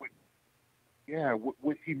that.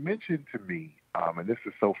 What he mentioned to me, and this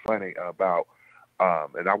is so funny about,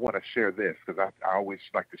 and I want to share this because I always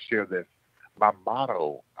like to share this. My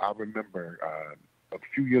motto, I remember a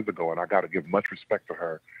few years ago, and I got to give much respect to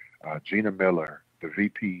her, Gina Miller, the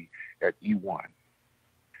VP at E1.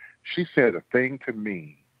 She said a thing to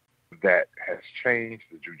me that has changed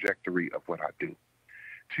the trajectory of what I do.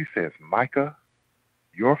 She says, Micah,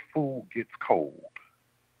 your food gets cold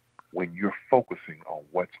when you're focusing on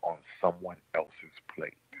what's on someone else's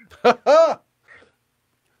plate.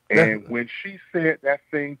 And when she said that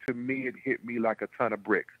thing to me, it hit me like a ton of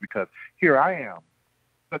bricks because here I am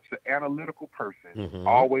such an analytical person, Mm-hmm.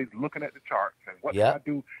 always looking at the charts and what can I Yep.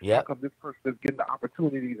 do? How Yep. come this person is getting the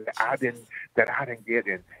opportunity Jesus. that I didn't get?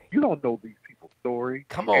 And you don't know these people's story.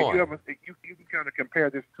 Come And on. you can kind of compare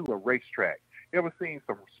this to a racetrack. You ever seen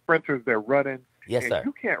some sprinters that running, Yes, and sir.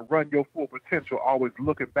 you can't run your full potential always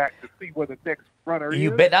looking back to see where the next runner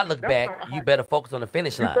You is? better not look That's back. not You how better focus on the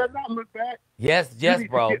finish you line. better not look back. Yes, You yes, need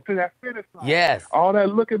to bro. get to that finish line. Yes. All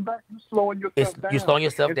that looking back, you slowing It's yourself you down. slowing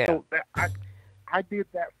yourself And down. so that I did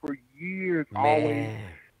that for years, always, Man.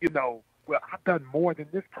 well, I've done more than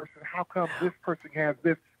this person. How come this person has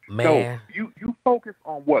this? No, Man. you focus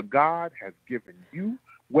on what God has given you,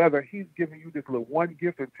 whether He's given you this little one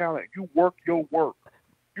gift and talent. You work your work.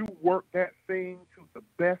 You work that thing to the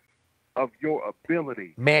best of your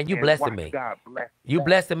ability Man, you and blessing watch me. God bless You that.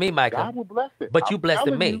 blessing me, Micah. God will bless it. But you I'm blessing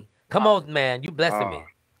telling you. me. Come I'm, on, man. You blessing uh, me.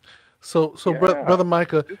 So, yeah. brother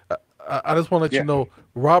Micah, This, I just want to let you yes. know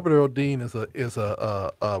Robert Earl Dean is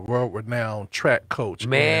a world renowned track coach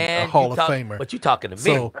and a Man, you Hall of talk Famer. but you talking to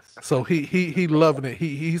me. So he loving it.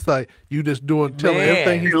 He's like you just telling everything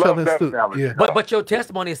Man. He he's loves telling us that to analogy, yeah. y'all. But your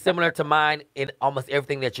testimony is similar to mine in almost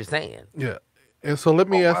everything that you're saying. Yeah. And so let Oh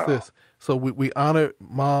me ask wow. this. So we honored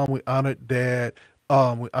mom, we honored dad,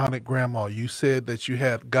 we honored grandma. You said that you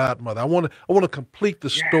had godmother. I want to complete the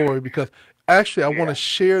Yeah. story because actually I want to Yeah.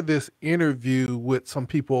 share this interview with some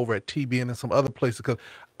people over at TBN and some other places because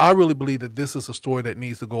I really believe that this is a story that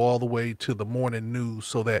needs to go all the way to the morning news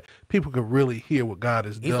so that people can really hear what God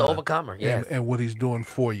has He's an done overcomer, and, yes. and what he's doing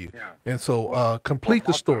for you. Yeah. And so Well, complete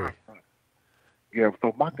the my story. yeah.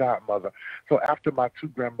 So my godmother. So after my two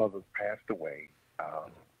grandmothers passed away,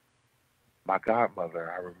 my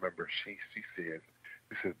godmother, I remember she says,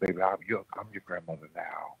 baby, I'm your grandmother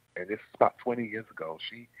now, and this is about 20 years ago.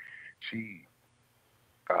 She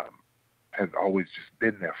um, has always just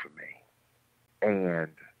been there for me, and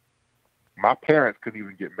my parents couldn't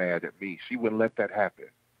even get mad at me. She wouldn't let that happen,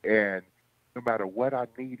 and no matter what I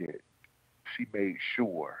needed, she made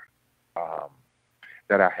sure um,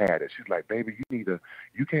 that I had it. She's like, baby,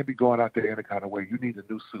 you can't be going out there any kind of way. You need a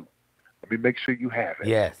new suit. Let me make sure you have it.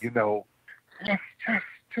 Yes. Just, just,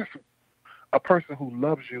 just a person who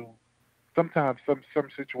loves you. Sometimes some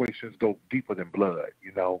situations go deeper than blood.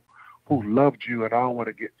 Who loved you, and I don't want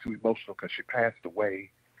to get too emotional because she passed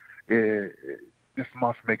away. This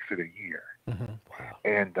month makes it a year, Wow.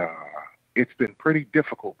 and it's been pretty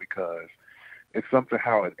difficult because it's something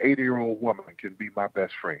how an 80-year-old woman can be my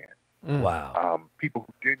best friend. Wow. People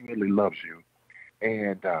who genuinely loves you,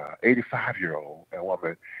 and 85-year-old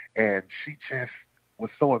woman, and she just was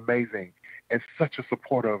so amazing and such a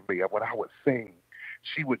supporter of me. And when I would sing,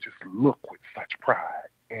 she would just look with such pride.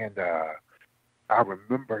 And I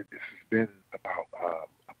remember this has been about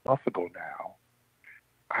a month ago now.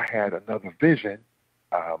 I had another vision,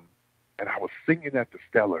 and I was singing at the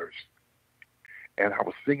Stellars, and I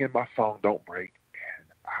was singing my song "Don't Break," and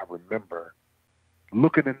I remember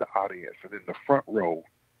looking in the audience, and in the front row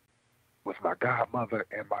was my godmother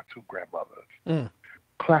and my two grandmothers,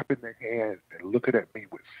 clapping their hands and looking at me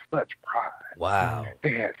with such pride. Wow.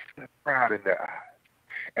 They had such pride in their eyes.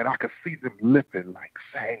 And I could see them lipping like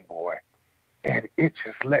sang, boy. And it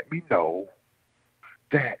just let me know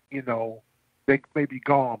that, they may be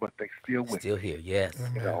gone, but they still with Still me. here. Yes.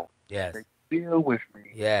 Yes. They still with me.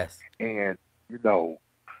 Yes. And,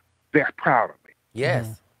 they're proud of me.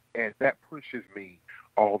 Yes. And that pushes me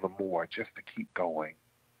all the more just to keep going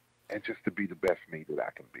and just to be the best me that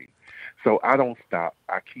I can be. So I don't stop.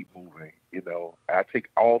 I keep moving. I take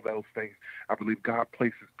all those things. I believe God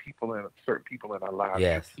places certain people in our lives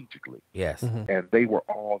Yes. strategically, Yes. and they were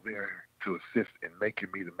all there to assist in making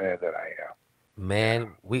me the man that I am.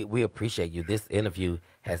 Man, we appreciate you. This interview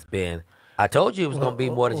has been, I told you it was going to be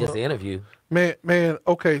more than just an interview. Man,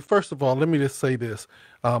 okay, first of all, let me just say this.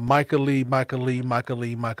 Micah Lee, Micah Lee, Micah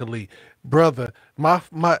Lee, Micah Lee. Brother,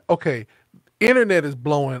 okay, internet is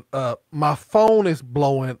blowing up. My phone is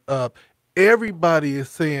blowing up. Everybody is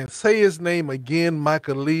saying, say his name again,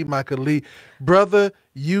 Micah Lee, Micah Lee. Brother,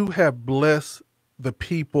 you have blessed the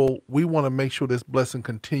people. We want to make sure this blessing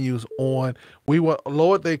continues on.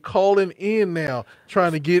 Lord, they calling in now,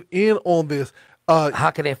 trying to get in on this.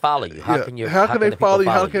 How can they follow you? How Yeah. can you? How can they the people follow you?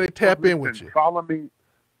 How can you? they tap in with Listen, you? follow me.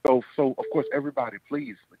 So of course, everybody,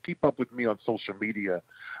 please keep up with me on social media.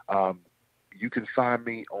 You can find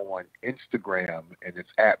me on Instagram, and it's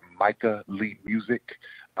at Micah Lee Music.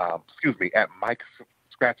 At Mike.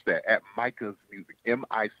 Scratch that. At Micah's Music.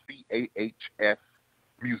 MICAHS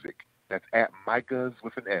Music. That's at Micah's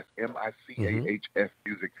with an S. MICAHS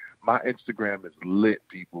Music. My Instagram is lit,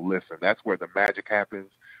 people. Listen, that's where the magic happens.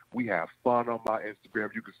 We have fun on my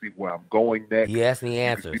Instagram. You can see where I'm going next. Yes, and he You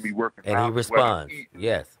answers. can see me working And he out, what I'm responds. eating,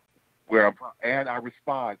 Yes. and I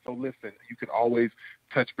respond. So listen, you can always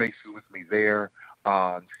touch bases with me there.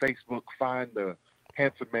 On Facebook, find the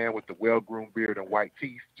handsome man with the well-groomed beard and white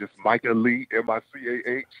teeth, just Micah Lee, Micah,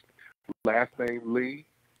 last name Lee.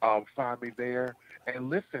 Find me there. And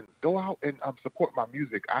listen, go out and support my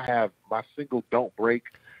music. I have my single "Don't Break"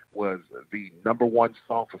 was the #1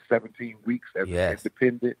 song for 17 weeks as an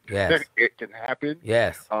independent. Yes. It can happen.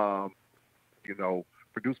 Yes. You know,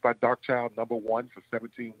 produced by Darkchild, #1 for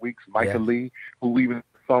 17 weeks. Micah Lee, who even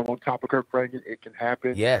sung on top of Kirk Franklin. It can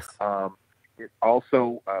happen. Yes. It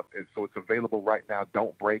also, so it's available right now.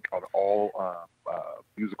 Don't Break on all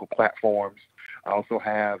musical platforms. I also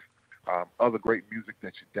have other great music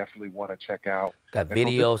that you definitely want to check out. Got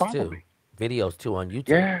videos too. Videos too on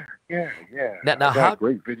YouTube. Yeah. Now how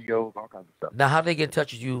great videos, all kinds of stuff. Now, how they get in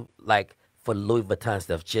touch with you, like for Louis Vuitton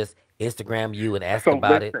stuff? Just Instagram you and ask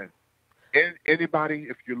about it. Anybody,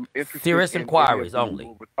 if you're interested, serious inquiries only.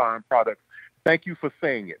 Louis Vuitton products. Thank you for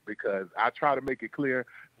saying it, because I try to make it clear.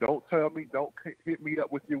 Don't hit me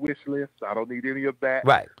up with your wish list. I don't need any of that.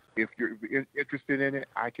 Right. If you're interested in it,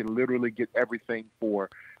 I can literally get everything for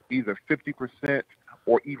either 50%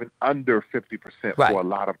 or even under 50% for a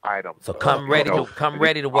lot of items. So come ready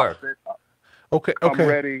to work. Okay. Come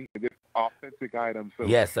ready. It's authentic items. So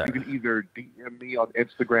yes, sir. You can either DM me on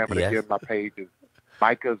Instagram, and again, my page is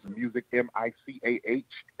Micah's Music,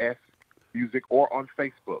 MICAHS Music, or on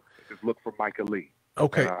Facebook. Just look for Micah Lee.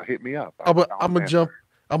 Okay. Hit me up. I'm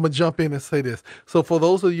gonna jump in and say this. So for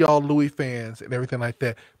those of y'all Louis fans and everything like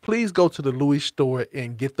that, please go to the Louis store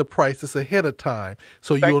and get the prices ahead of time,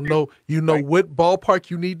 so you'll know what ballpark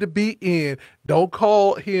you need to be in. Don't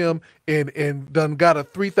call him and done got a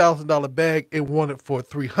 $3,000 bag and want it for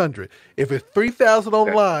 $300. If it's $3,000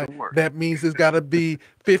 online, that means it's got to be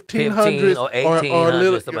 $1,500 or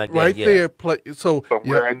 $1,800 right there. So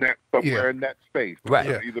somewhere in that space. Right.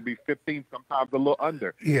 It'll either be 15, sometimes a little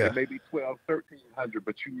under. Yeah. It may be 12, 1,300,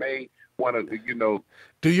 but you may want to,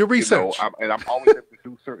 do your research. And I'm always have to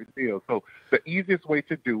do certain deals. So the easiest way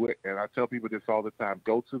to do it, and I tell people this all the time,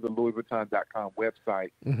 go to the LouisVuitton.com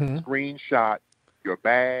website, screenshot your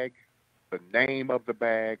bag, the name of the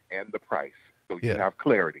bag, and the price, so you have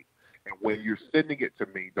clarity. And when you're sending it to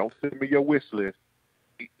me, don't send me your wish list.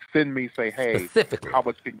 Send me, say, hey, how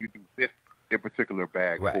much can you do this in particular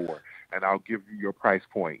bag for? And I'll give you your price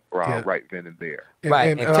point right then and there.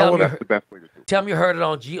 And that's the best way to do it. Tell me you heard it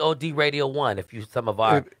on GOD Radio 1 if you some of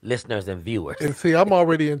our listeners and viewers. And see, I'm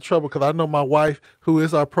already in trouble because I know my wife, who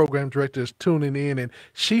is our program director, is tuning in, and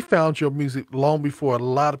she found your music long before a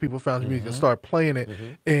lot of people found your music and started playing it.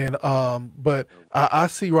 And but I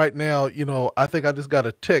see right now, I think I just got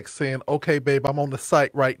a text saying, "Okay, babe, I'm on the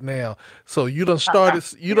site right now." So you done started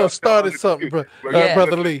something,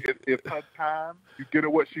 Brother Lee. It's her time. You get her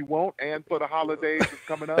what she wants, and for the holidays is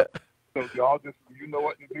coming up. So y'all just, you know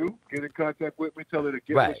what to do. Get in contact with me. Tell her to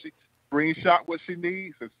get what she, screenshot what she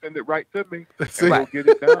needs, and send it right to me. And we'll get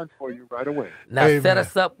it done for you right away. Now set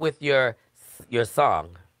us up with your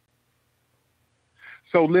song.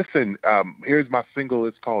 So listen, here's my single.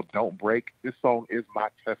 It's called "Don't Break." This song is my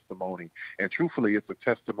testimony, and truthfully, it's a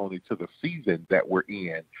testimony to the season that we're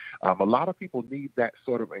in. A lot of people need that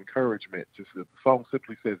sort of encouragement. The song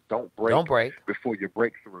simply says, "Don't break before you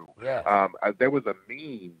break through." Yeah. There was a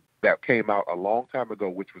meme that came out a long time ago,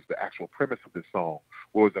 which was the actual premise of this song,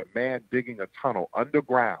 was a man digging a tunnel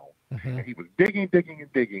underground. And he was digging,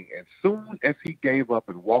 and soon as he gave up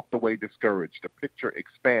and walked away discouraged, the picture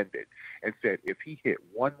expanded and said if he hit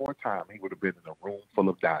one more time, he would have been in a room full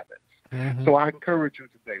of diamonds. So I encourage you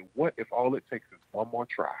today, what if all it takes is one more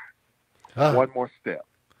try, one more step,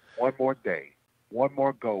 one more day, one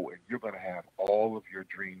more go, and you're going to have all of your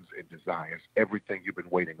dreams and desires, everything you've been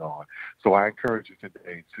waiting on. So I encourage you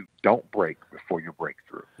today to don't break before you break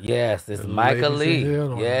through. Yes, it's Micah Lee.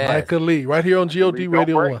 Yes. Micah Lee, right here on GOD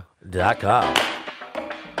Radio 1.com.